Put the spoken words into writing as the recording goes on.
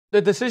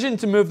The decision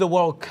to move the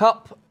World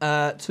Cup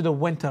to the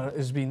winter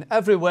has been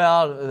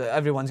everywhere.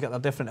 Everyone's got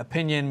their different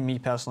opinion. Me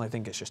personally, I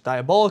think it's just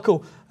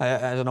diabolical.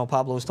 I don't know,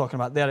 Pablo was talking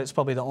about there. It's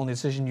probably the only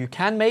decision you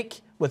can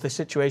make with the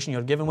situation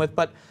you're given with.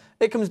 But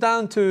it comes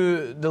down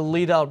to the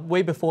leader,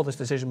 way before this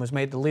decision was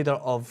made, the leader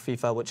of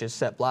FIFA, which is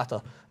Sepp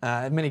Blatter.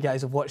 Many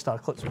guys have watched our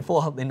clips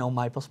before. They know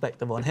my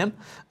perspective on him.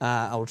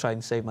 I will try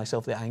and save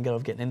myself the anger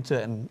of getting into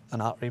it and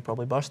an artery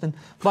probably bursting.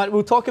 But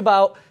we'll talk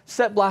about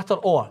Sepp Blatter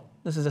OR.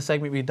 This is a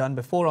segment we've done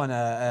before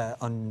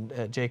on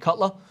Jay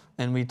Cutler,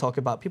 and we talk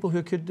about people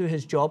who could do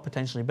his job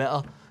potentially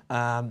better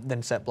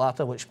than Sepp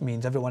Blatter, which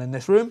means everyone in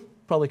this room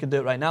probably could do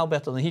it right now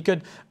better than he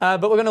could.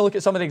 But we're going to look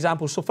at some of the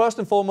examples. So first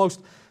and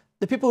foremost,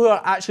 the people who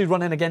are actually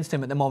running against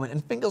him at the moment,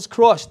 and fingers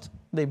crossed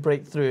they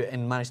break through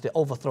and manage to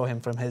overthrow him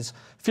from his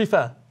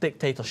FIFA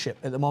dictatorship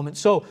at the moment.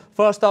 So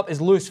first up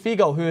is Luis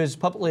Figo, who has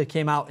publicly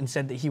came out and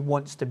said that he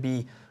wants to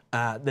be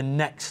the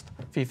next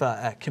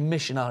FIFA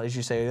commissioner, as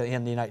you say, here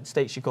in the United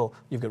States. You've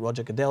got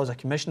Roger Goodell as a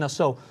commissioner.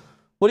 So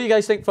what do you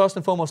guys think, first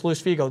and foremost,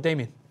 Luis Figo?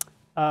 Damien?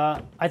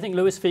 I think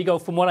Luis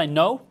Figo, from what I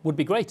know, would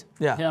be great.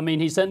 Yeah. I mean,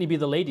 he'd certainly be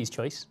the ladies'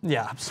 choice.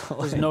 Yeah,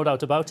 absolutely. There's no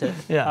doubt about it.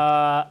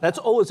 Yeah. That's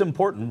always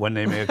important when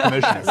naming a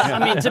commissioner. I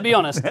mean, to be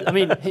honest, I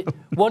mean,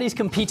 what he's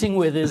competing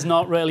with is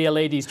not really a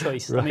ladies'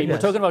 choice. Right. I mean, we're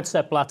talking about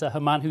Sepp Blatter, a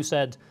man who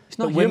said it's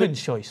not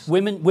women's choice.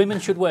 Women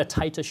should wear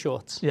tighter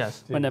shorts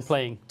when they're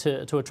playing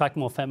to attract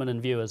more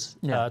feminine viewers,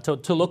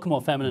 to look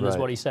more feminine is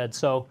what he said.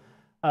 So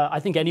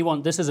I think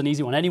this is an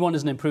easy one. Anyone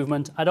is an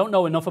improvement. I don't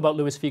know enough about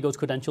Luis Figo's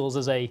credentials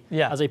as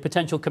a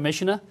potential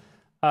commissioner.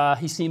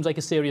 He seems like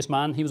a serious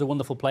man. He was a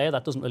wonderful player.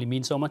 That doesn't really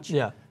mean so much.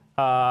 Yeah.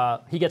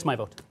 He gets my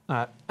vote. All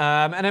right.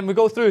 And then we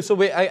go through.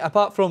 So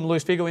apart from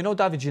Luis Figo, we know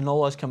David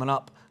Ginola is coming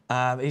up.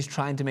 He's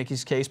trying to make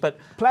his case, but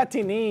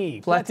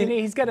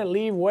Platini, he's got to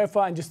leave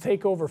UEFA and just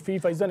take over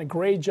FIFA. He's done a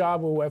great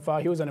job with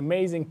UEFA. He was an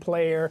amazing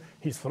player.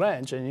 He's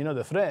French, and you know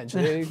the French.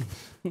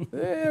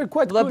 They're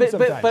quite good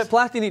sometimes. But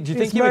Platini, do you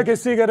think he would smoke a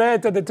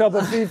cigarette at the top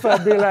of FIFA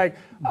and be like,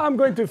 I'm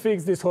going to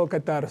fix this whole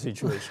Qatar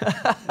situation?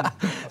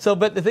 So,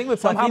 but the thing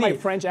with somehow Platini, my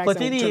French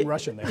accent turned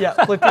Russian there. Yeah,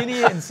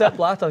 Platini and Sepp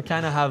Blatter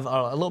kind of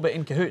are a little bit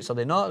in cahoots, are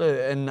they not?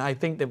 And I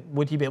think that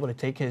would he be able to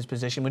take his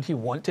position? Would he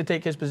want to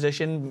take his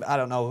position? I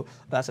don't know.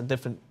 That's a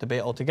different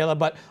debate altogether.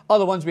 But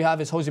other ones we have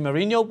is Jose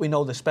Mourinho. We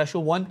know the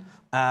special one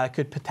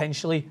could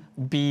potentially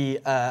be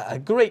a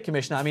great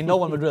commissioner. I mean, no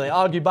one would really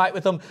argue back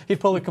with him. He'd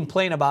probably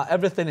complain about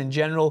everything in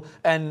general,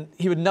 and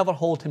he would never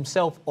hold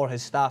himself or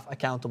his staff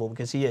accountable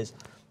because he is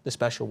the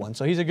special one.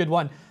 So he's a good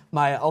one.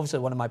 Obviously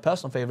one of my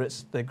personal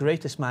favourites, the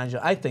greatest manager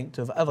I think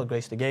to have ever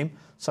graced the game,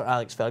 Sir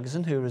Alex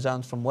Ferguson, who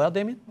resounds from where,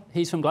 Damien?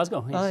 He's from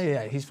Glasgow. Oh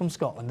yeah, he's from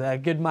Scotland. A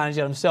good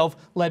manager himself,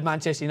 led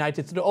Manchester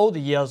United through all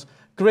the years.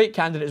 Great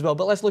candidate as well.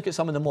 But let's look at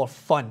some of the more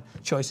fun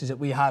choices that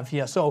we have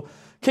here. So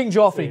King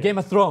Joffrey, Game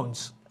of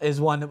Thrones,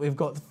 is one that we've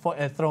got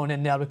thrown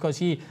in there because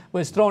he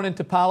was thrown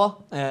into power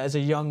as a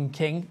young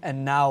king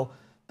and now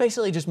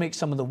basically just makes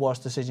some of the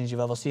worst decisions you've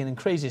ever seen and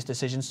craziest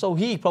decisions. So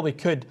he probably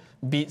could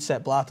beat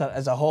Sepp Blatter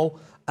as a whole.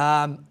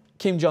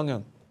 Kim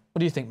Jong-un. What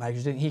do you think, Mike? Do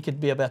you think he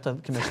could be a better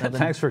commissioner than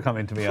Thanks for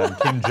coming to me on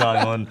Kim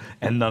Jong-un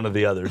and none of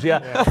the others.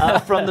 Yeah,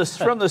 from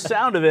the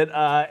sound of it,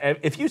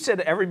 if you said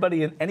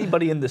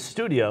anybody in the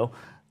studio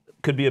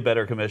could be a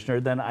better commissioner,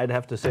 then I'd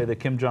have to say that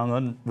Kim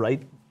Jong-un,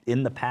 right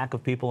in the pack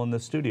of people in the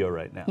studio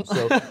right now.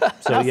 So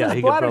yeah,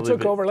 he could Blatter probably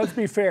took over, let's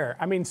be fair.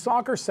 I mean,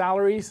 soccer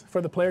salaries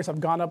for the players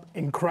have gone up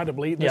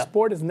incredibly. The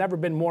sport has never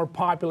been more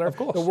popular. Of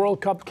course. The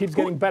World Cup keeps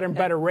getting better and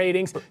better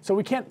ratings, so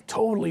we can't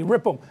totally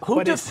rip them.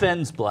 Who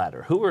defends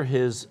Blatter? Who are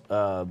his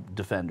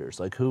defenders?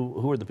 Like,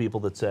 who are the people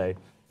that say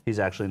he's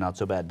actually not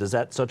so bad? Does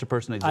such a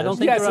person exist? I don't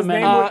think there are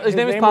many. His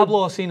name is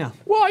Pablo Osina.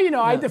 Well, you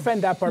know, I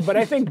defend that part, but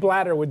I think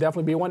Blatter would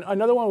definitely be one.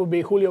 Another one would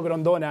be Julio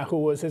Grondona,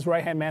 who was his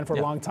right-hand man for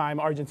a long time,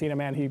 Argentina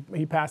man.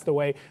 He passed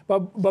away.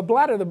 But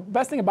Blatter, the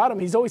best thing about him,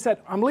 he's always said,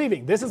 I'm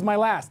leaving. This is my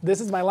last. This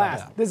is my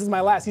last. This is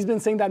my last. He's been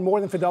saying that more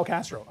than Fidel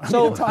Castro.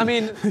 So, I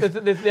mean,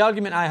 the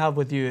argument I have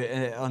with you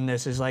on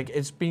this is like,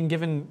 it's been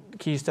given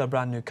keys to a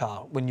brand new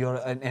car when you're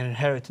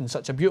inheriting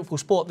such a beautiful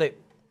sport that,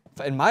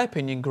 in my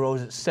opinion,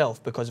 grows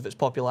itself because of its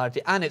popularity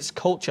and its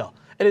culture.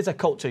 It is a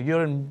culture.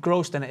 You're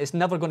engrossed in it. It's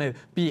never going to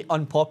be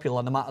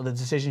unpopular no matter the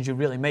decisions you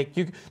really make.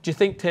 Do you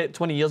think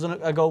 20 years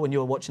ago when you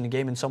were watching the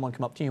game and someone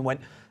came up to you and went,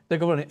 they're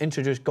going to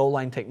introduce goal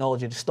line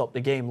technology to stop the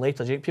game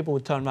later, do you think people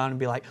would turn around and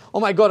be like, oh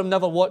my God, I'm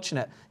never watching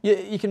it?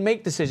 You can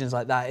make decisions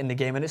like that in the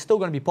game and it's still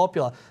going to be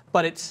popular,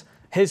 but it's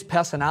his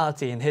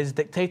personality and his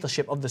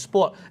dictatorship of the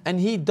sport. And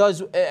he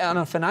does, on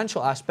a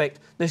financial aspect,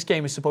 this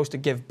game is supposed to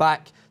give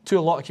back to a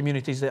lot of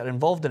communities that are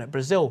involved in it.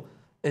 Brazil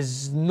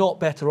is not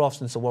better off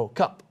since the World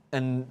Cup.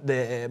 And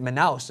the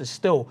Manaus is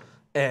still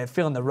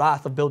feeling the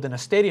wrath of building a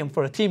stadium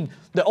for a team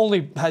that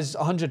only has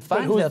 100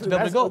 fans there to be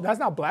able to go. That's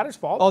not Blatter's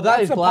fault. Oh,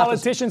 that's the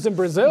politicians in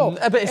Brazil.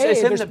 But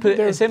it's him that put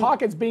there's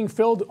pockets being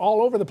filled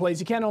all over the place.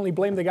 You can't only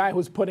blame the guy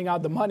who's putting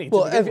out the money.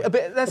 Well,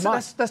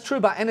 that's true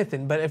about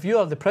anything. But if you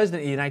are the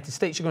president of the United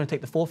States, you're going to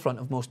take the forefront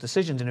of most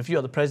decisions. And if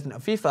you're the president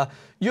of FIFA,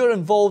 you're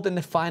involved in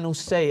the final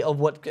say of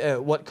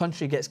what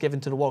country gets given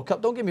to the World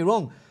Cup. Don't get me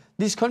wrong.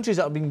 these countries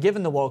that have been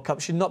given the World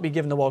Cup should not be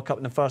given the World Cup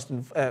in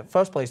the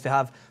first place. To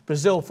have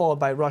Brazil followed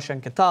by Russia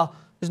and Qatar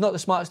is not the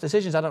smartest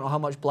decisions. I don't know how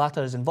much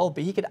Blatter is involved,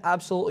 but he could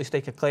absolutely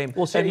stake a claim.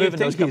 Well, so you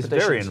think he's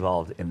very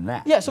involved in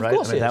that? Yes, of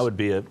course. I mean, that would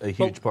be a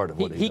huge part of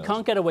what he does. He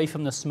can't get away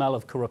from the smell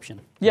of corruption.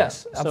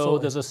 Yes, absolutely. So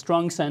there's a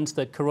strong sense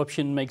that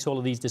corruption makes all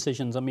of these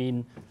decisions. I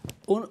mean,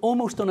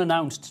 almost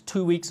unannounced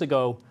 2 weeks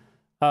ago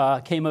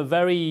came a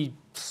very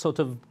sort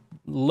of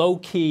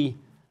low-key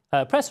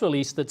press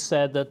release that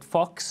said that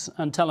Fox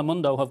and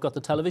Telemundo have got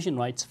the television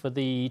rights for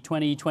the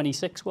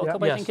 2026 World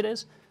Cup, I think it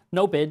is.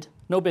 No bid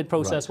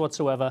process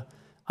whatsoever.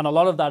 And a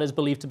lot of that is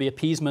believed to be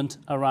appeasement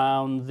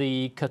around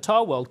the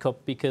Qatar World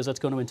Cup because that's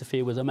going to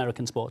interfere with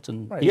American sports.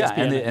 And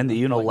and the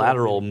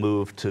unilateral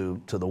move to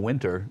the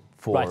winter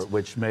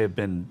which may have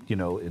been,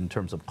 in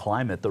terms of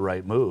climate, the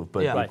right move,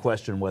 but the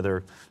question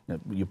whether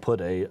you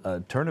put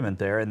a tournament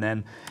there, and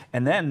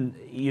then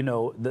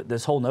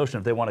this whole notion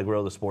if they want to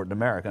grow the sport in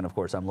America, and of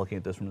course I'm looking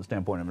at this from the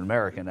standpoint of an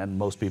American, and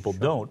most people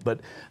don't, but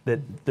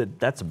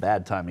that's a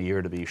bad time of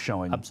year to be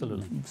showing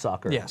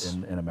soccer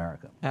in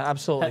America.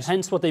 Absolutely.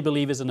 Hence what they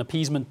believe is an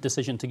appeasement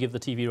decision to give the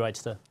TV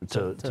rights to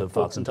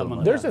Fox and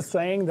Telemundo. There's a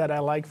saying that I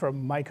like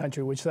from my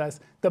country which says,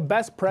 the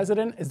best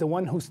president is the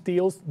one who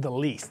steals the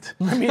least.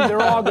 I mean,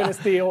 they're all going to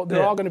steal.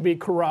 They're all going to be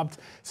corrupt.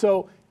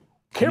 So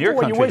careful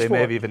what you wish for. They may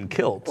have even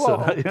killed.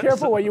 Well,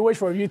 careful what you wish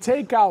for. If you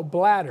take out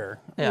Blatter,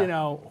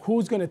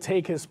 who's going to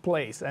take his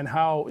place and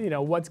how,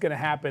 what's going to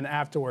happen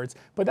afterwards.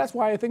 But that's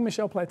why I think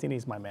Michel Platini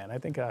is my man. I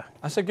think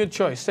that's a good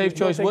choice. Safe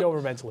choice.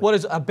 What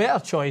is a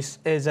better choice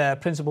is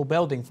Principal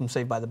Belding from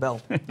Saved by the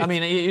Bell. I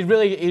mean,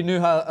 he knew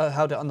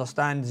how to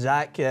understand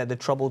Zach, the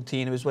troubled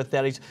teen who was with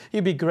there.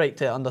 He'd be great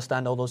to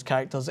understand all those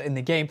characters in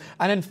the game.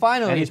 And then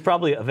finally, and he's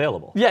probably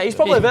available. Yeah, he's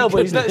probably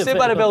available. Saved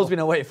by the Bell's been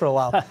away for a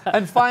while.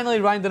 And finally,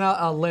 rounding out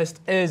our list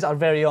is our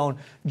very own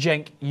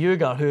Cenk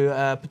Uygur, who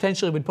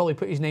potentially would probably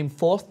put his name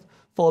fourth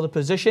for the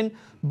position,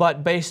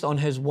 but based on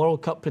his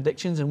World Cup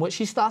predictions, in which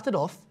he started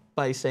off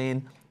by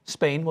saying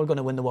Spain were going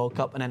to win the World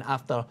Cup, and then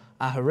after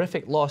a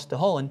horrific loss to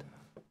Holland,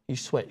 he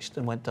switched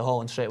and went to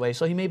Holland straight away.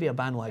 So he may be a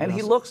bandwagon. And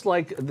he looks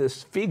like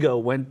this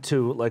Figo went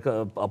to like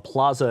a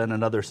plaza in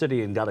another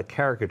city and got a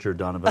caricature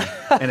done of him,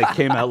 and it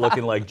came out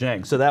looking like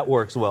Cenk. So that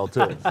works well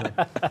too.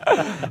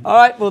 All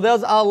right, well,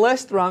 there's our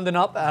list rounding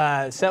up.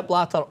 Sepp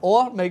Blatter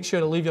OR. Make sure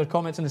to leave your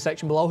comments in the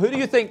section below. Who do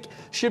you think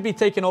should be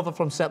taken over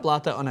from Sepp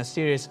Blatter on a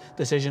serious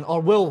decision,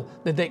 or will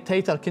the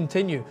dictator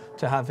continue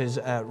to have his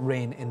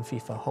reign in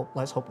FIFA?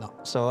 Let's hope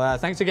not. So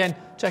thanks again.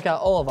 Check out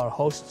all of our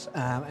hosts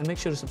and make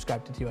sure to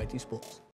subscribe to TYT Sports.